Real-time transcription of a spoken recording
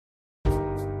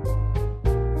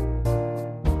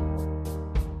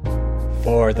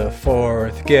For the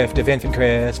fourth gift of infant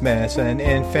Christmas, an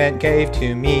infant gave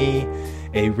to me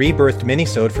a rebirthed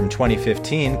minisode from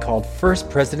 2015 called First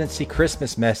Presidency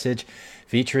Christmas Message,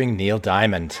 featuring Neil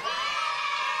Diamond.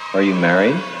 Are you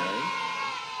married?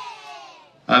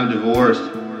 I'm divorced.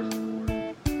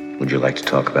 Would you like to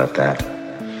talk about that?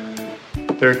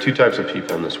 There are two types of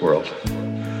people in this world.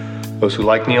 Those who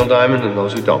like Neil Diamond and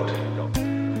those who don't.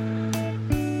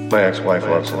 My ex-wife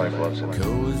loves him.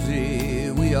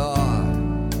 Cozy we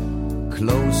are,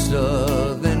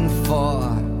 closer than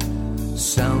far.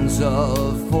 Sounds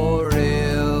of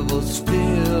forever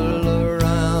still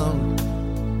around.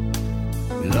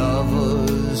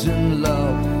 Lovers in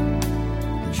love,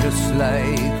 just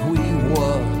like we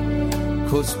were.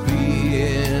 'Cause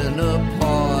being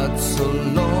apart's a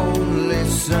lonely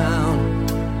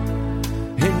sound.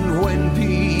 And when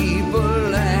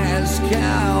people ask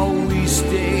how we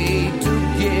stay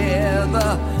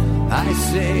together, I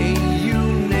say you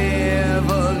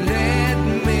never let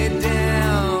me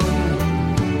down.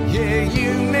 Yeah,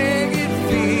 you make it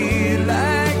feel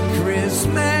like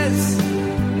Christmas,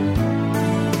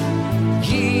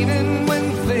 even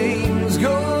when things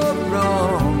go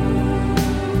wrong.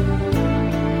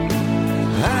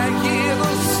 I hear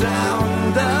the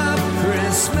sound of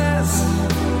Christmas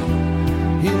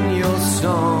in your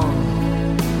song.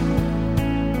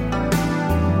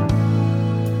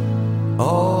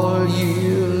 All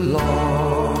year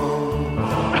long.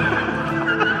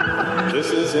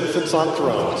 This is Infants on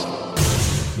Thrones.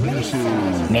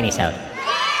 Minisode.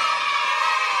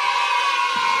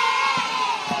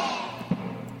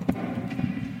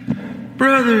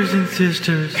 Brothers and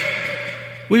sisters,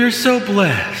 we are so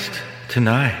blessed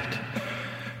tonight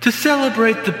to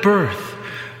celebrate the birth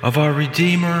of our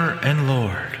Redeemer and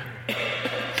Lord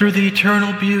through the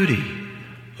eternal beauty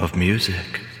of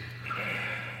music.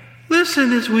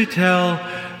 Listen as we tell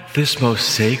this most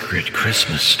sacred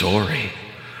Christmas story,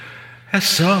 as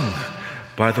sung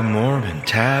by the Mormon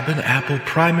Tab and Apple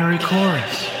Primary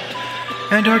Chorus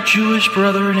and our Jewish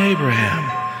brother in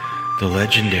Abraham, the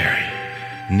legendary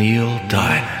Neil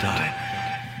Diamond.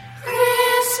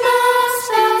 Christmas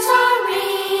bells are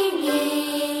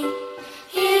ringing.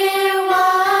 Hear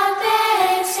what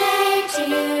they say to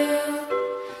you.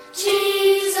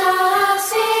 Jesus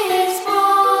is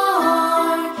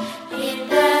born in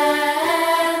Bethlehem.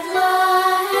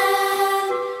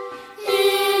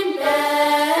 In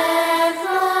Bethlehem.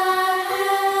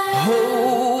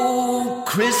 Oh,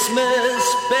 Christmas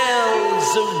bells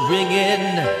are ringing,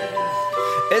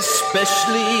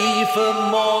 especially for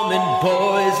Mormon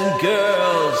boys and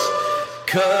girls,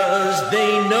 'cause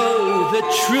they know the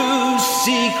true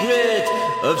secret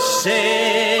of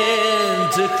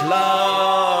Santa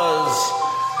Claus,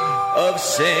 of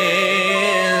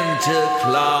Santa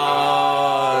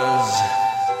Claus.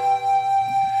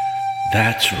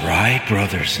 That's right,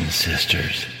 brothers and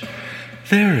sisters.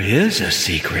 There is a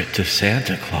secret to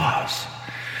Santa Claus.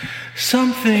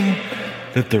 Something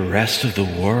that the rest of the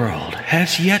world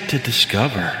has yet to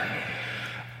discover.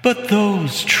 But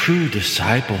those true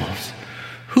disciples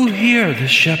who hear the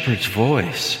shepherd's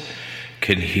voice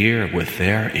can hear with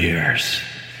their ears.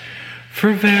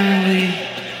 For verily,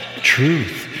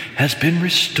 truth has been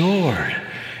restored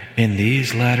in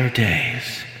these latter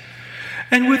days.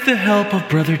 And with the help of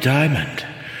Brother Diamond,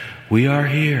 we are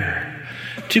here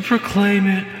to proclaim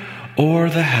it o'er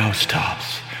the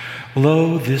housetops,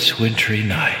 lo this wintry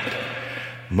night,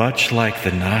 much like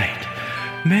the night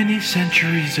many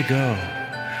centuries ago,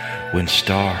 when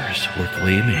stars were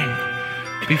gleaming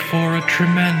before a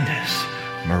tremendous,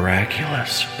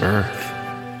 miraculous birth.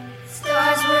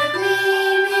 Stars were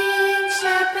gleaming,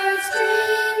 shepherds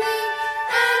dreaming,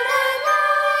 and the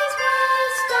night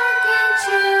was dark and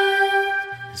true.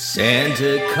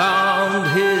 Santa calmed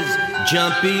his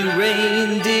jumpy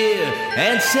reindeer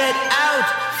and set out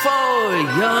for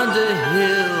yonder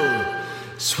hill.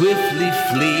 Swiftly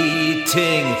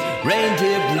fleeting,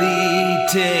 reindeer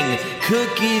bleating,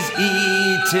 cookies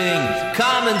eating,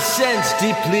 common sense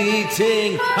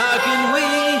depleting. Hearken,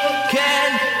 we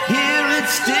can hear it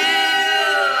still.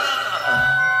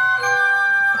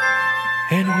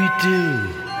 And we do.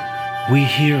 We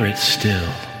hear it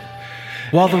still.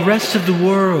 While the rest of the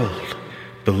world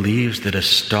believes that a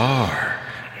star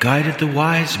guided the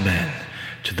wise men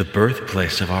to the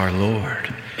birthplace of our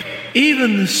Lord,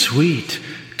 even the sweet,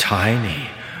 tiny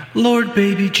Lord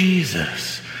baby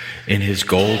Jesus in his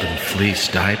golden fleece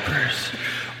diapers,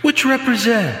 which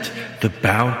represent the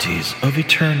bounties of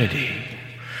eternity,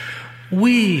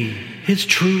 we, his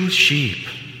true sheep,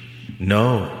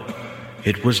 know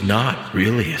it was not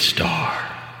really a star.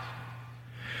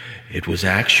 It was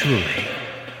actually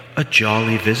a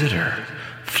jolly visitor,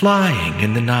 flying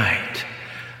in the night,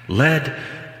 led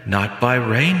not by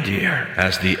reindeer,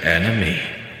 as the enemy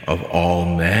of all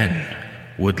men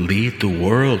would lead the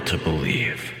world to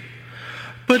believe,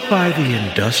 but by the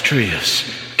industrious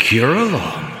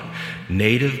Curulon,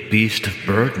 native beast of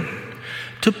burden,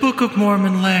 to Book of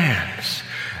Mormon lands,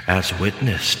 as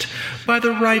witnessed by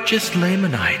the righteous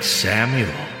Lamanite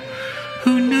Samuel,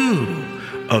 who knew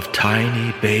of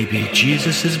tiny baby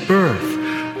Jesus' birth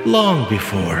long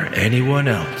before anyone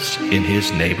else in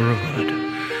his neighborhood,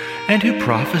 and who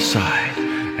prophesied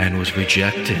and was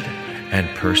rejected and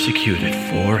persecuted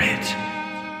for it.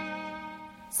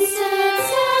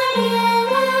 Samuel,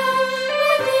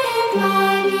 within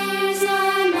 5 years a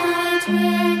night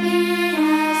will be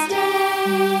as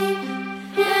day,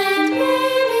 and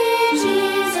baby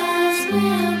Jesus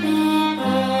will be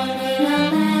born in a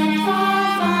land far,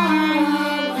 far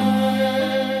away.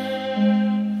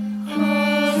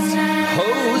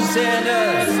 Hosanna,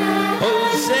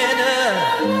 Hosanna,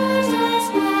 Jesus,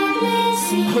 lovely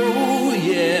sing. oh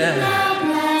yeah. How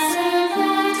blessed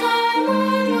that our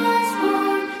Lord was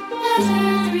born, let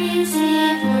earth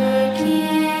receive her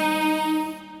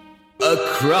King.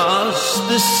 Across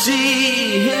the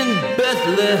sea in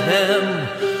Bethlehem,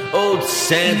 old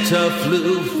Santa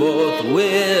flew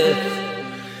forthwith.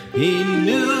 He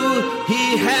knew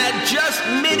he had just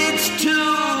minutes to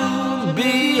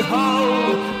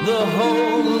behold the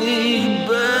holy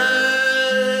birth.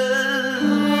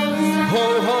 Ho,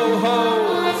 ho, ho,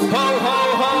 ho, ho,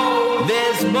 ho.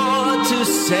 There's more to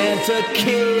Santa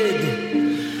Kid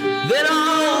than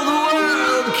all the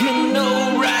world can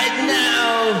know right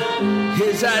now.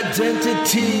 His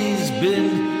identity's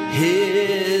been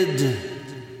hid.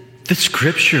 The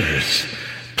scriptures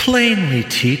plainly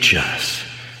teach us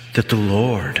that the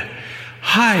Lord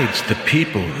hides the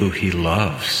people who he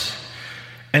loves,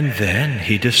 and then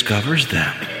he discovers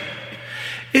them.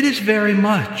 It is very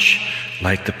much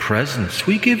like the presents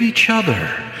we give each other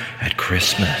at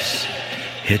Christmas,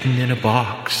 hidden in a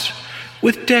box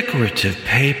with decorative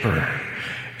paper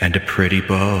and a pretty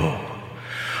bow.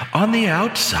 On the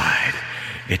outside,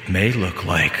 it may look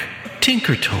like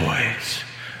Tinker Toys,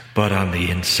 but on the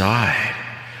inside,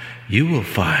 you will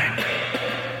find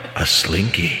a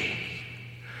Slinky.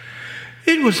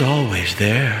 It was always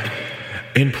there,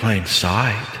 in plain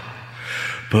sight,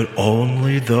 but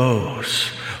only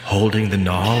those holding the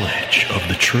knowledge of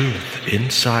the truth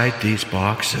inside these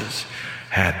boxes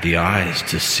had the eyes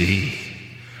to see.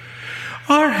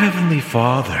 Our Heavenly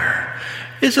Father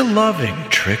is a loving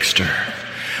trickster,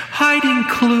 hiding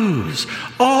clues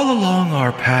all along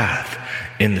our path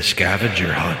in the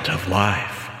scavenger hunt of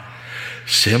life.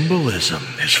 Symbolism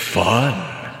is fun,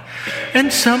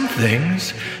 and some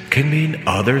things can mean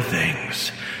other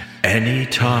things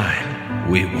anytime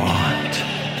we want.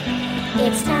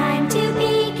 It's time to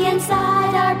peek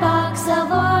inside our box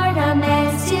of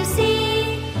ornaments to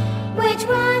see which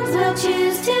ones we'll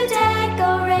choose to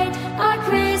decorate our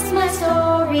Christmas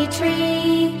story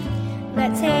tree.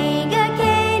 Let's hang a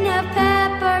cane of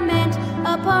peppermint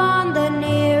upon the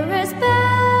nearest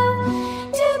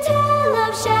bough to tell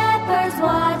of shepherds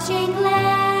watching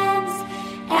lambs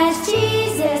as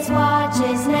Jesus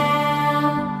watches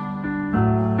now.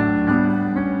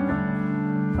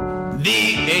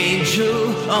 The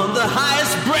angel on the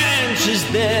highest branch is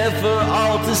there for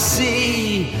all to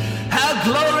see. How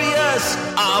glorious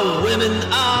our women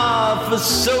are for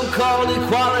so-called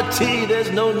equality.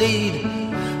 There's no need.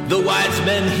 The wise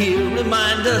men here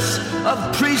remind us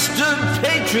of priesthood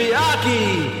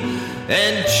patriarchy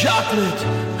and chocolate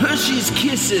Hershey's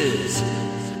Kisses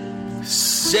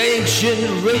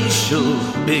sanction racial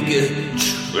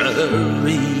bigotry.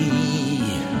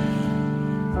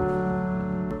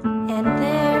 And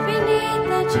there beneath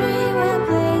the tree we'll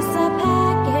place a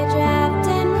package wrapped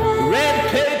in red,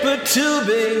 Paper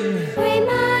tubing,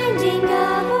 reminding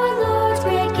of our Lord's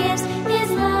great gifts, His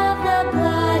love, the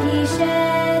blood He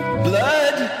shed.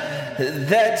 blood,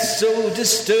 that's so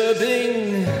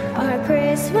disturbing. Our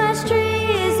Christmas tree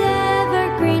is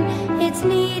evergreen, its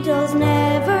needles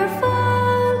never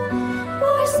fall.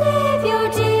 Our Savior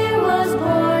dear was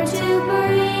born to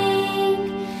bring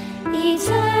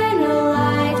eternal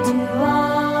life to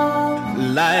all.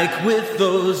 Like with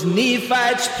those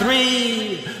Nephites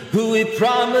 3, who he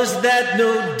promised that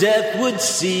no death would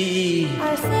see.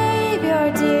 Our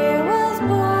Savior dear was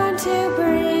born to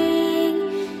bring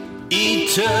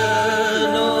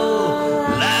Eternal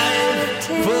life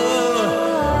for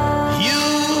you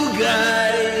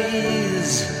guys.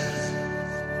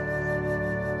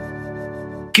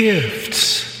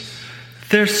 Gifts,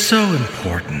 they're so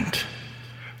important,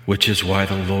 which is why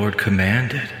the Lord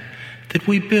commanded that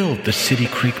we build the City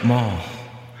Creek Mall.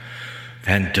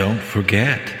 And don't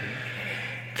forget,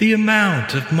 the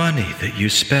amount of money that you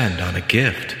spend on a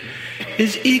gift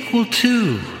is equal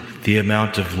to the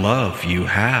amount of love you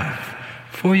have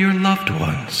for your loved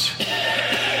ones.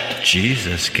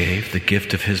 Jesus gave the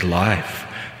gift of his life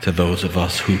to those of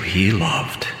us who he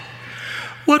loved.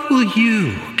 What will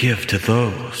you give to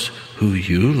those who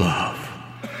you love?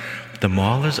 The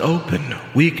mall is open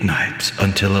weeknights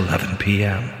until 11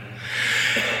 p.m.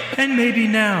 And maybe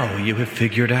now you have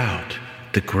figured out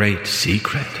the great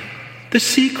secret, the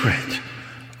secret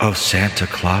of Santa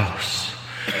Claus.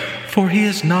 For he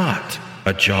is not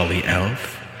a jolly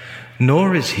elf,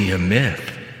 nor is he a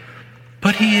myth,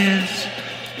 but he is,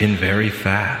 in very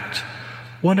fact,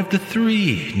 one of the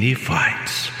 3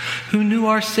 Nephites who knew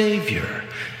our Savior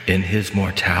in his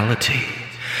mortality,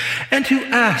 and who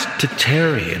asked to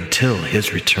tarry until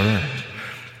his return,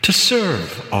 to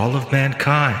serve all of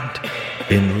mankind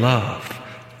in love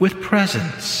with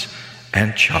presents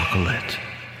and chocolate.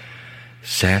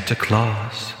 Santa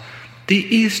Claus, the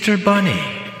Easter Bunny,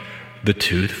 the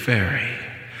Tooth Fairy.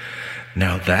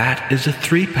 Now that is a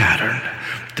 3 pattern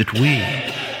that we,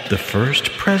 the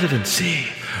First Presidency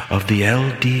of the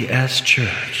LDS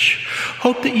Church,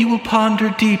 hope that you will ponder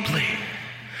deeply.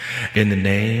 In the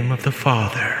name of the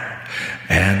Father,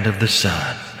 and of the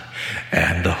Son,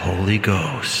 and the Holy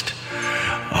Ghost.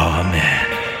 Amen.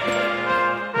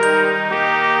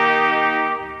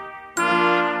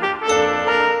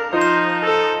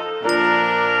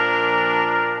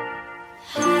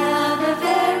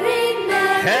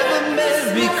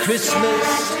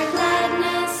 Christmas,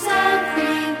 gladness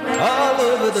everywhere. all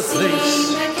over the place.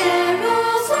 Sing the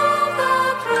carols of the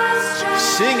Christ child.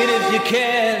 Sing it if you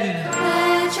can.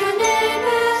 Let your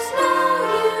neighbors know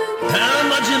you How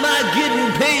much am I getting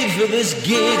paid for this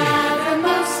gig? have the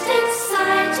most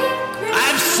exciting Christmas.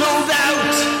 I've sold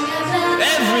out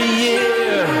every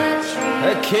year.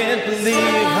 I can't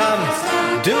believe I'm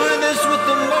doing this with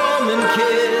the Mormon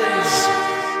kids.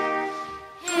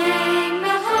 Hang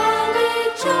the holly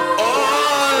jolly.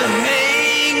 Oh,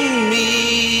 hang me.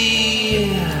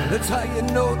 That's how you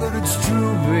know that it's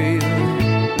true, baby.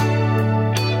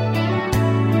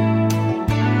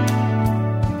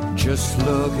 Just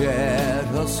look at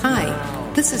us. Hi,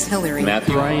 this is Hillary.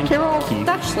 Carol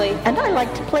Dushley, and I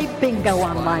like to play bingo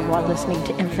online while listening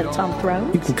to Infants on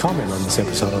Thrones. You can comment on this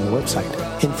episode on the website,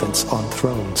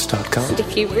 infantsonthrones.com.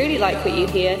 If you really like what you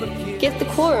hear, give the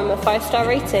Quorum a 5-star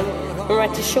rating and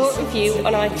write a short review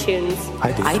on iTunes.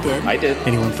 I did.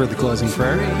 Anyone for the closing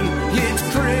prayer? It's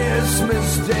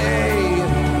Christmas Day,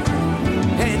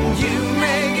 and you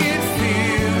make it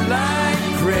feel like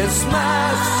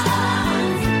Christmas.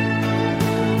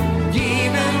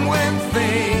 Even when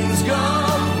things go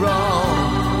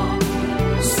wrong,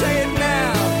 say it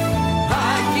now.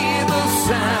 I hear the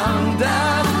sound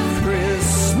of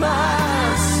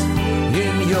Christmas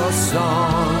in your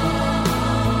song.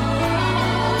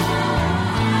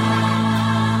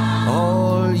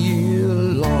 All year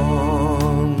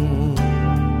long.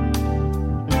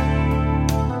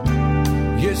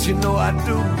 Yes, you know I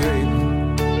do, baby.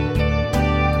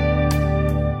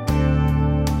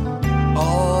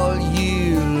 All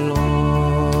year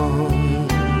long.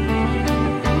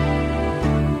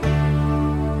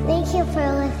 Thank you for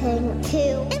listening to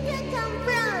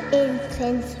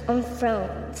Infants on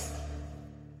Thrones.